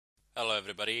Hello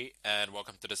everybody and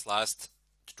welcome to this last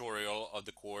tutorial of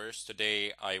the course.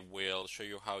 Today I will show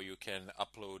you how you can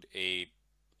upload a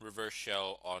reverse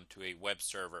shell onto a web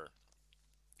server.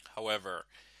 However,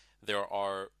 there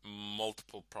are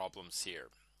multiple problems here.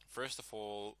 First of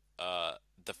all,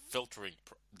 the filtering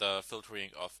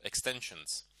of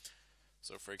extensions.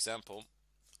 So for example,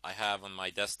 I have on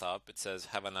my desktop, it says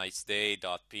have a nice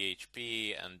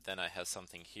day.php, and then I have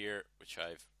something here which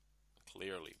I've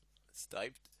clearly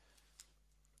typed.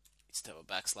 Let's have a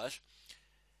backslash.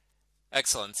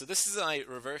 Excellent. So this is a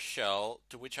reverse shell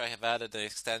to which I have added the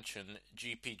extension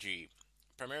GPG,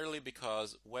 primarily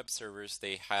because web servers,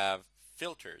 they have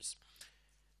filters.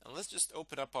 And let's just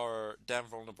open up our damn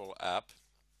vulnerable app.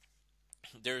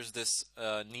 There's this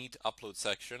neat upload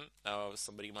section. Now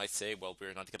somebody might say, well,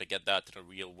 we're not going to get that in a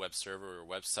real web server or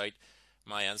website.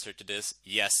 My answer to this,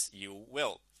 yes, you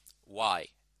will. Why?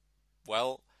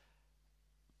 Well,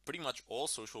 pretty much all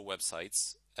social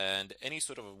websites and any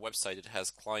sort of a website that has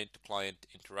client-to-client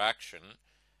interaction,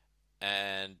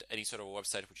 and any sort of a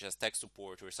website which has tech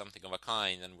support or something of a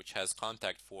kind and which has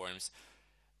contact forms,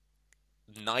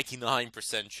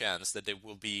 99% chance that there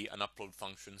will be an upload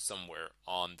function somewhere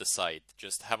on the site.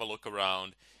 Just have a look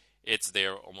around. It's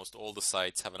there. Almost all the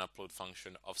sites have an upload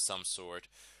function of some sort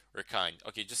or kind.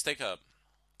 Okay, just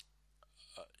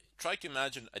try to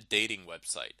imagine a dating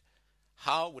website.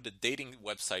 How would a dating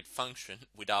website function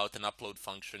without an upload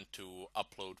function to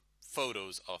upload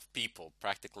photos of people?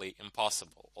 Practically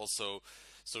impossible. Also,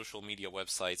 social media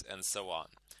websites and so on.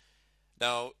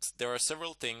 Now, there are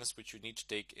several things which you need to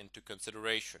take into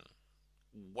consideration.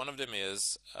 One of them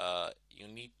is you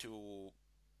need to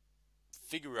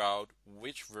figure out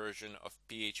which version of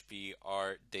PHP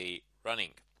are they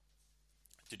running.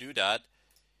 To do that,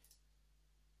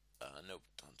 nope,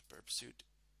 not the perp suit.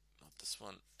 Not this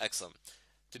one. Excellent.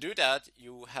 To do that,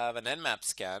 you have an nmap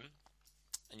scan,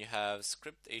 and you have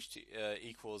script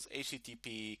equals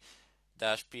http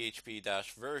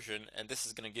php version, and this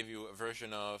is going to give you a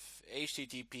version of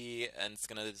HTTP, and it's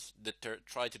going to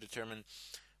try to determine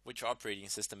which operating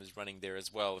system is running there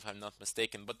as well, if I'm not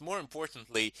mistaken. But more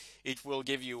importantly, it will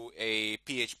give you a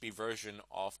PHP version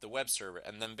of the web server,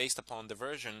 and then based upon the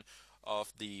version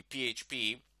of the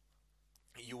PHP,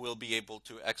 you will be able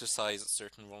to exercise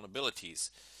certain vulnerabilities.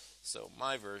 So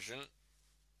my version,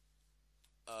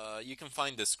 you can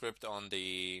find the script on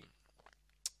the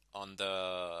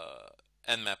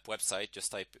nmap website.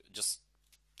 Just type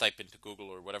into Google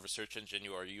or whatever search engine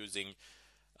you are using,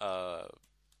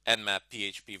 nmap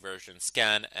PHP version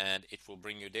scan, and it will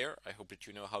bring you there. I hope that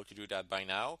you know how to do that by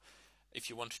now. If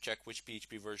you want to check which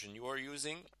PHP version you are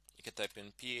using, you can type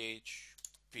in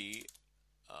PHP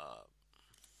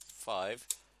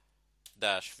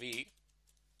 5-v,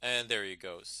 and there you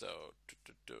go. So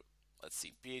let's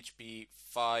see, PHP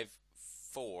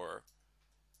 5.4,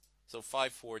 so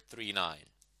 5439.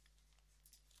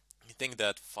 I think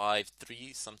that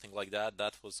 5.3, something like that,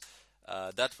 that was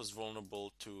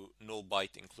vulnerable to null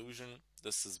byte inclusion.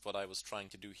 This is what I was trying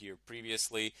to do here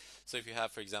previously. So if you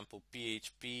have, for example,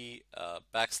 PHP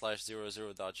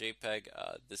 \00.jpg,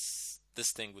 this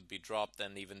thing would be dropped,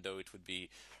 and even though it would be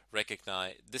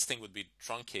recognized, this thing would be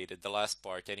truncated, the last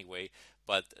part anyway,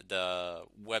 but the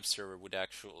web server would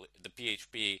actually, the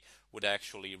PHP would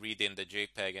actually read in the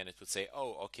JPEG, and it would say,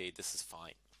 oh, okay, this is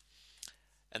fine.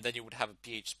 And then you would have a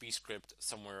PHP script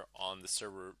somewhere on the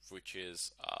server, which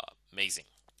is amazing.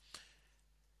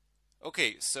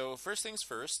 Okay, so first things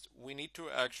first, we need to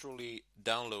actually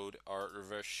download our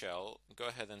reverse shell. Go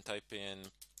ahead and type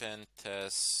in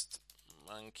pentest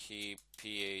monkey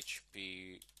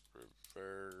PHP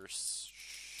reverse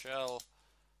shell.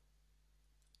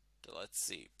 Let's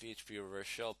see, PHP reverse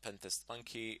shell pentest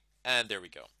monkey, and there we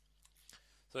go.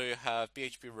 So you have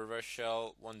PHP reverse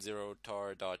shell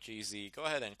 10tar.gz. Go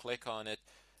ahead and click on it.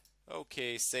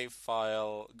 Okay, save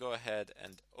file. Go ahead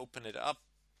and open it up.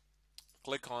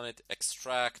 Click on it,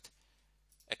 extract.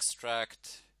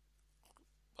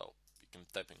 Well, you can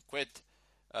type in quit.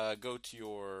 Go to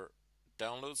your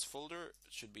downloads folder.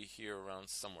 It should be here around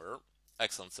somewhere.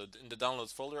 Excellent. So in the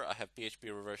downloads folder, I have PHP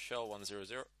reverse shell 10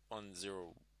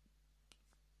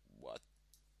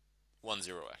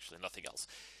 actually, nothing else.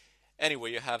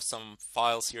 Anyway, you have some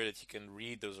files here that you can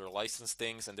read. Those are licensed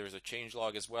things, and there's a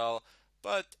changelog as well.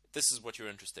 But this is what you're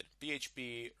interested in.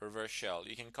 PHP reverse shell.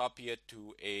 You can copy it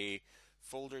to a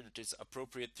folder that is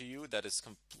appropriate to you. That is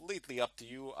completely up to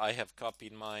you. I have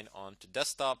copied mine onto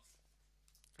desktop.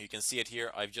 You can see it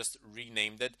here. I've just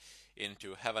renamed it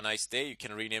into have a nice day. You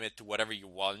can rename it to whatever you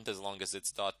want as long as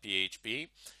it's .php.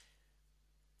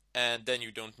 And then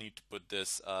you don't need to put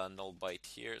this null byte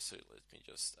here. So let me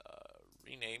just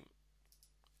rename.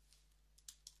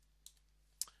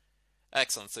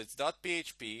 Excellent. So it's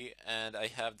 .php and I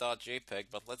have .jpeg,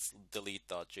 but let's delete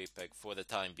 .jpeg for the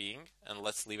time being and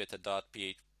let's leave it at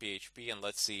 .php and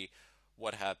let's see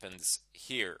what happens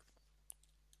here.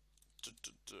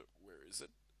 Where is it?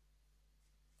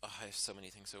 Oh, I have so many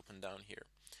things open down here.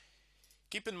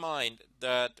 Keep in mind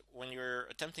that when you're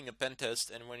attempting a pen test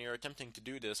and when you're attempting to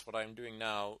do this, what I'm doing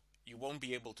now, you won't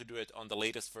be able to do it on the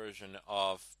latest version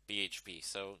of PHP.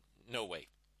 So no way.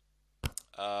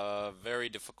 Very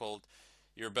difficult.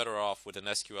 You're better off with an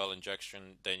SQL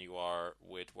injection than you are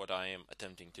with what I am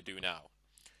attempting to do now.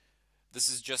 This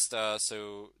is just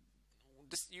so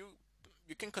this you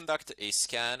can conduct a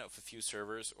scan of a few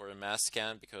servers or a mass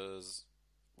scan because,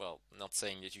 well, not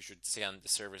saying that you should scan the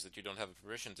servers that you don't have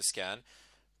permission to scan,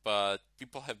 but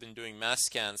people have been doing mass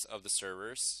scans of the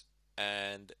servers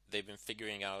and they've been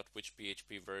figuring out which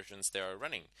PHP versions they are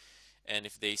running. And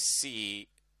if they see,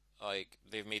 like,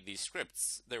 they've made these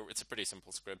scripts, it's a pretty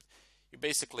simple script. It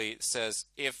basically says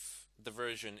if the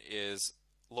version is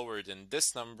lower than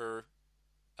this number,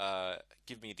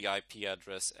 give me the IP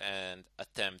address and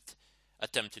attempt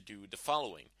to do the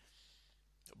following.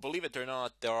 Believe it or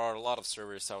not, there are a lot of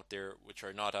servers out there which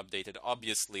are not updated.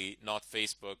 Obviously not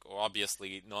Facebook, or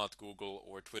obviously not Google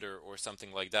or Twitter or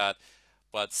something like that,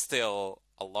 but still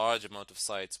a large amount of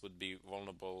sites would be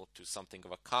vulnerable to something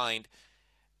of a kind.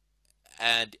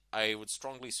 And I would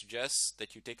strongly suggest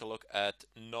that you take a look at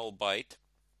null byte.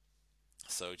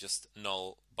 So just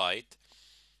null byte.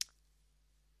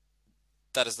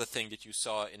 That is the thing that you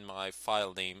saw in my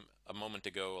file name a moment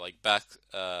ago, like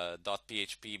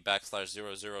 .php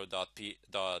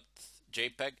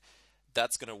 /00.jpeg.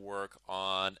 That's going to work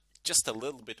on just a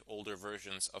little bit older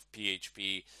versions of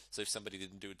PHP. So if somebody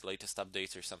didn't do the latest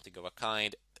updates or something of a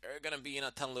kind, they're going to be in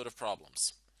a ton load of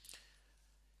problems.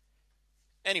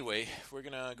 Anyway, we're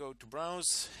going to go to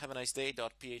browse, have a nice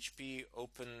day.php,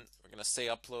 open, we're going to say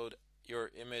upload.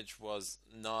 Your image was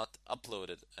not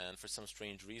uploaded, and for some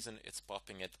strange reason it's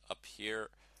popping it up here.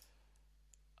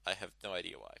 I have no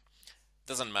idea why.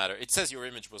 Doesn't matter. It says your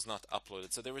image was not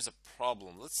uploaded, so there is a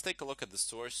problem. Let's take a look at the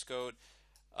source code.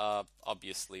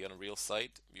 Obviously on a real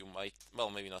site you might,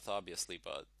 well, maybe not obviously,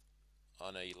 but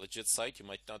on a legit site you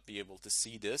might not be able to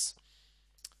see this,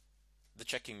 the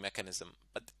checking mechanism.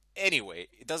 But anyway,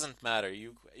 it doesn't matter.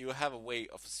 You have a way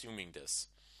of assuming this.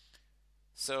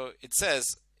 So it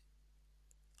says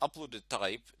uploaded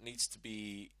type needs to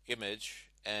be image,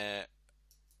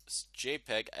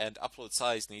 JPEG, and upload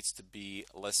size needs to be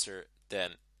lesser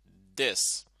than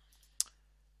this.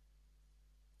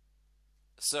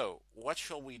 So what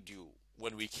shall we do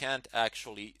when we can't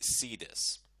actually see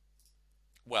this?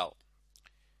 Well,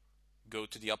 go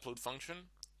to the upload function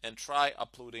and try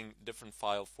uploading different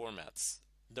file formats.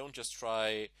 Don't just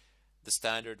try the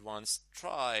standard ones.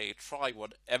 Try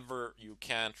whatever you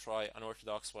can. Try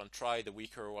unorthodox one. Try the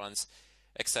weaker ones,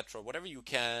 etc. Whatever you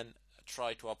can,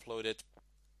 try to upload it.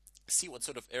 See what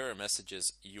sort of error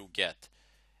messages you get.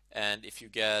 And if you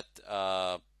get,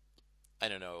 I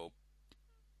don't know,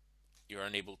 you're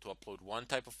unable to upload one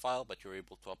type of file, but you're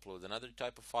able to upload another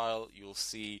type of file, you'll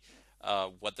see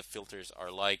what the filters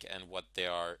are like and what they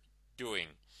are doing.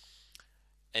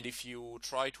 And if you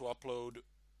try to upload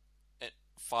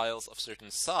files of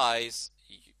certain size,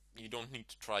 you don't need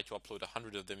to try to upload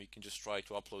 100 of them. You can just try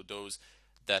to upload those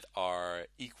that are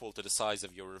equal to the size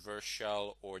of your reverse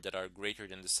shell or that are greater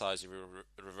than the size of your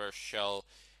reverse shell.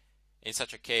 In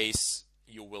such a case,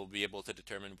 you will be able to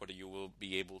determine whether you will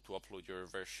be able to upload your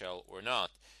reverse shell or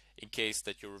not. In case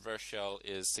that your reverse shell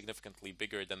is significantly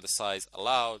bigger than the size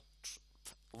allowed,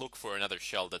 look for another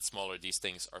shell that's smaller. These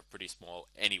things are pretty small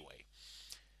anyway.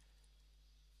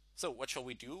 So what shall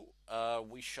we do?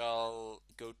 We shall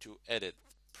go to Edit,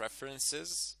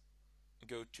 Preferences,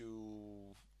 go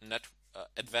to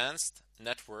Advanced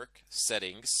Network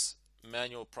Settings,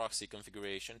 Manual Proxy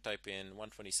Configuration, type in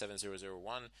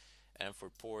 127.0.0.1, and for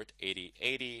port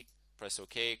 8080, press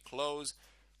OK, close.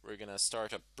 We're gonna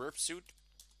start up burp suit.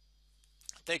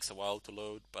 Takes a while to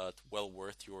load, but well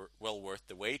worth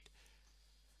the wait.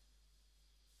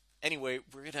 Anyway,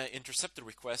 we're gonna intercept the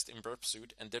request in burp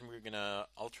suit, and then we're gonna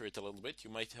alter it a little bit. You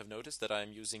might have noticed that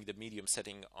I'm using the medium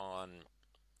setting on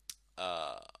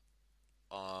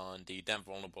the damn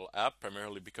vulnerable app,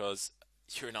 primarily because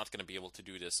you're not gonna be able to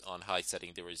do this on high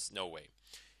setting. There is no way.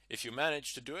 If you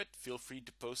manage to do it, feel free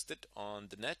to post it on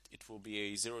the net. It will be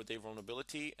a 0-day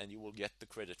vulnerability, and you will get the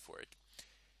credit for it.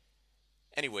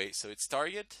 Anyway, so it's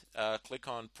target. Click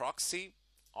on proxy.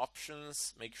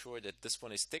 Options, make sure that this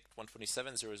one is ticked,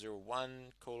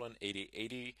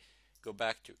 127.0.0.1:8080. Go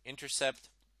back to intercept.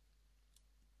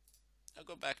 I'll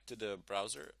go back to the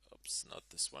browser. Oops, not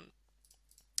this one.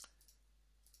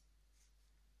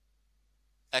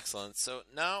 Excellent. So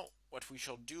now what we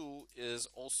shall do is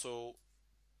also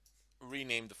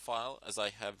rename the file as I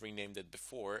have renamed it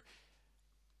before.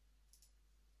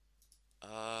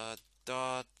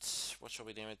 Dot, what shall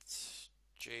we name it?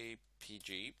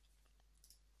 JPG.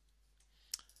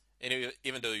 And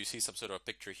even though you see some sort of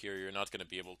picture here, you're not going to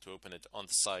be able to open it on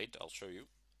the site. I'll show you.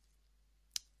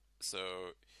 So,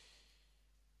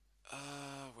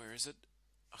 where is it?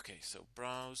 Okay, so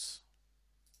browse,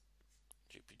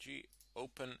 JPG,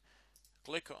 open,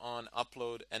 click on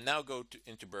upload, and now go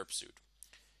into Burp Suite.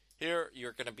 Here,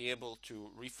 you're going to be able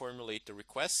to reformulate the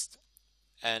request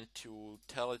and to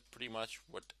tell it pretty much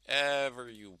whatever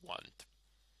you want.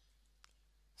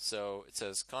 So it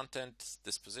says content,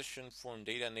 disposition, form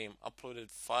data name, uploaded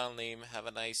file name, have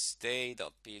a nice day,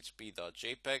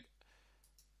 .php.jpg.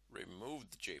 Remove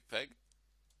the JPEG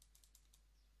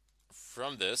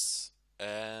from this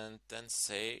and then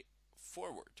say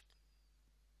forward.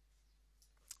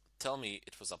 Tell me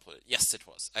it was uploaded. Yes, it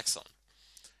was. Excellent.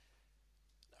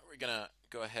 Now we're gonna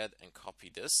go ahead and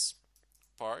copy this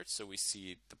part so we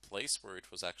see the place where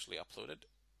it was actually uploaded.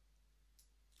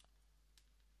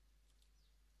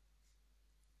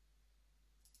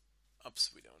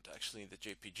 Oops, we don't actually need the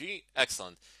JPG.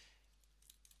 Excellent.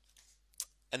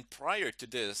 And prior to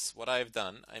this, what I've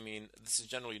done, I mean, this is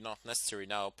generally not necessary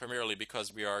now, primarily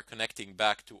because we are connecting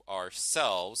back to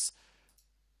ourselves,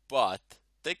 but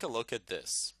take a look at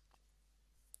this.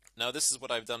 Now, this is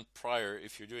what I've done prior.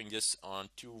 If you're doing this on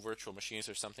 2 virtual machines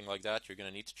or something like that, you're going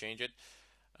to need to change it.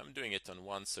 I'm doing it on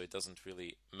 1, so it doesn't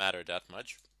really matter that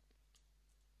much.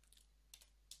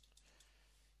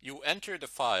 You enter the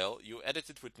file, you edit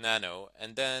it with Nano,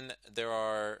 and then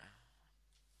there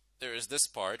is this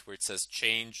part where it says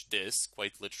change this,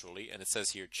 quite literally, and it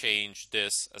says here change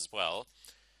this as well.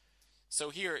 So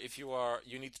here, if you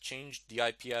need to change the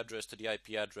IP address to the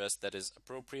IP address that is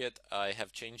appropriate. I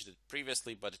have changed it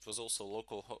previously, but it was also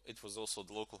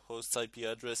the local host's IP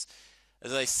address.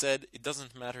 As I said, it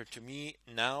doesn't matter to me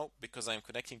now because I'm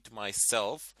connecting to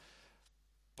myself.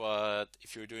 But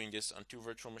if you're doing this on 2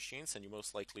 virtual machines, and you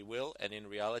most likely will, and in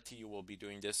reality you will be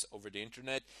doing this over the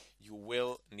internet, you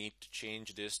will need to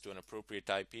change this to an appropriate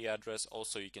IP address.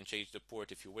 Also, you can change the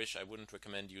port if you wish. I wouldn't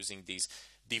recommend using these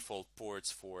default ports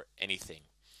for anything.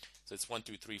 So it's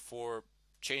 1234.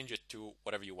 Change it to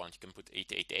whatever you want. You can put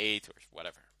 888 or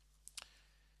whatever.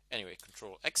 Anyway,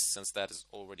 Control X, since that is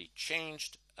already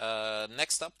changed.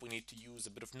 Next up, we need to use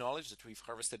a bit of knowledge that we've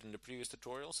harvested in the previous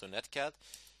tutorial. So netcat.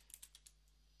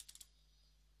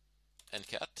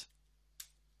 Ncat,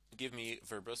 give me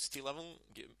verbosity level,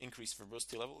 increase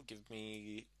verbosity level, give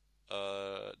me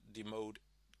the mode,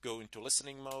 go into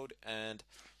listening mode, and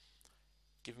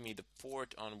give me the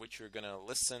port on which you're gonna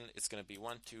listen. It's gonna be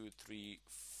 1, 2, 3,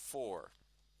 4.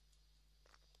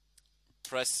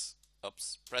 Press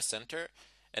enter,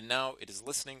 and now it is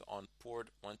listening on port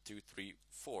 1, 2, 3,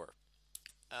 4.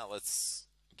 Let's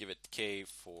give it K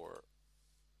for,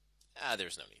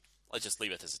 there's no need. Let's just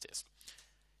leave it as it is.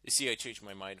 You see, I change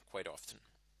my mind quite often.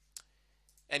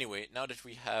 Anyway, now that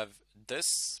we have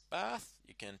this path,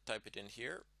 you can type it in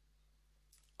here.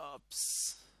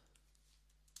 Oops.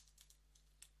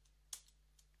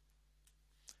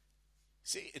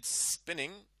 See, it's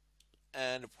spinning.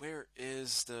 And where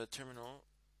is the terminal?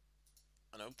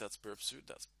 Oh, no, that's Burp Suite,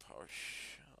 that's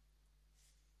PowerShell.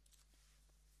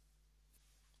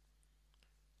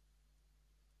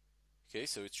 Okay,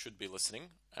 so it should be listening.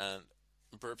 And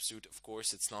Burp Suite, of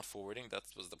course, it's not forwarding. That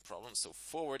was the problem. So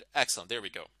forward. Excellent. There we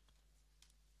go.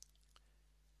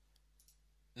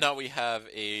 Now we have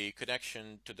a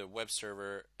connection to the web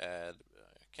server and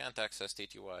can't access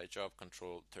TTY job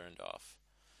control turned off.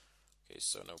 Okay,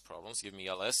 so no problems. Give me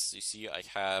ls. You see, I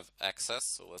have access.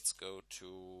 So let's go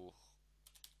to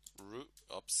root.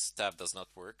 Oops, tab does not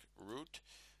work. Root.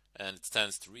 And it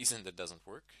stands to reason that doesn't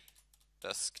work.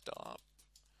 Desktop.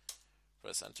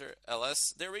 Press enter.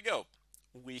 ls. There we go.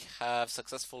 We have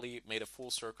successfully made a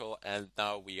full circle, and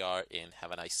now we are in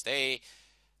have a nice day.php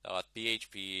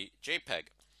JPEG.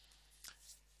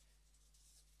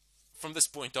 From this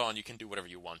point on, you can do whatever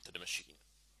you want to the machine.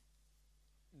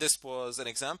 This was an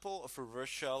example of reverse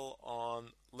shell on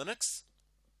Linux.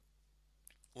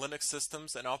 Linux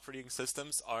systems and operating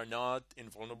systems are not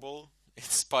invulnerable, in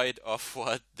spite of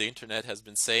what the internet has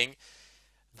been saying.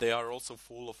 They are also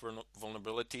full of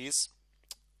vulnerabilities.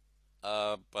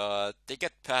 But they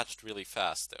get patched really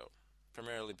fast though,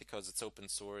 primarily because it's open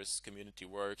source, community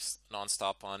works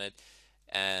non-stop on it,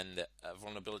 and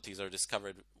vulnerabilities are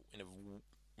discovered in a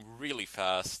really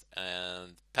fast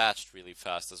and patched really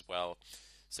fast as well.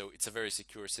 So it's a very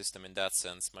secure system in that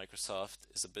sense. Microsoft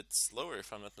is a bit slower,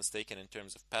 if I'm not mistaken, in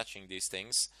terms of patching these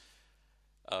things.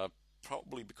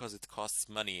 Probably because it costs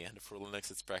money, and for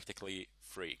Linux it's practically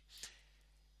free,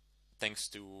 thanks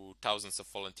to thousands of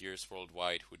volunteers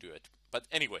worldwide who do it. But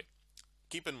anyway,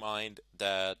 keep in mind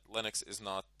that Linux is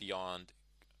not beyond,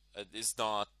 is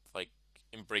not like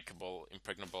unbreakable,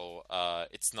 impregnable.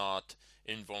 It's not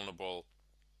invulnerable.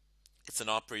 It's an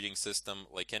operating system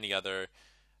like any other.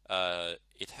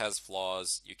 It has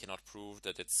flaws. You cannot prove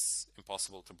that it's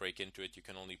impossible to break into it. You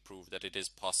can only prove that it is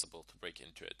possible to break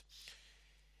into it.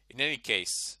 In any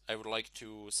case, I would like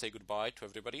to say goodbye to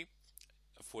everybody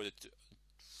for the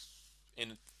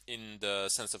in in the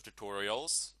sense of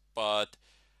tutorials, but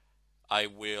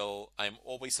I'm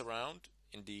always around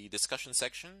in the discussion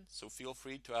section, so feel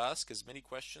free to ask as many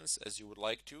questions as you would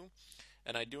like to.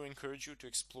 And I do encourage you to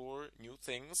explore new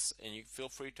things, and you feel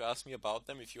free to ask me about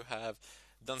them if you have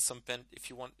done some if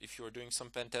you are doing some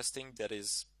pen testing that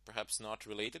is perhaps not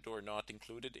related or not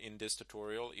included in this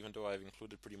tutorial, even though I've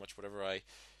included pretty much whatever I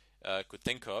could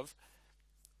think of.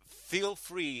 Feel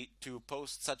free to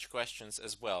post such questions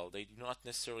as well. They do not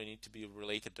necessarily need to be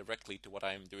related directly to what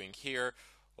I am doing here,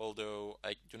 although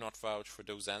I do not vouch for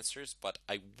those answers, but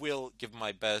I will give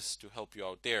my best to help you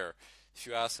out there. If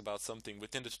you ask about something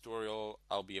within the tutorial,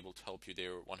 I'll be able to help you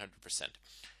there 100%.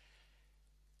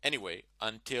 Anyway,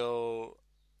 until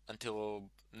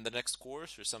the next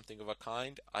course or something of a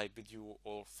kind, I bid you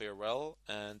all farewell,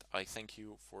 and I thank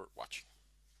you for watching.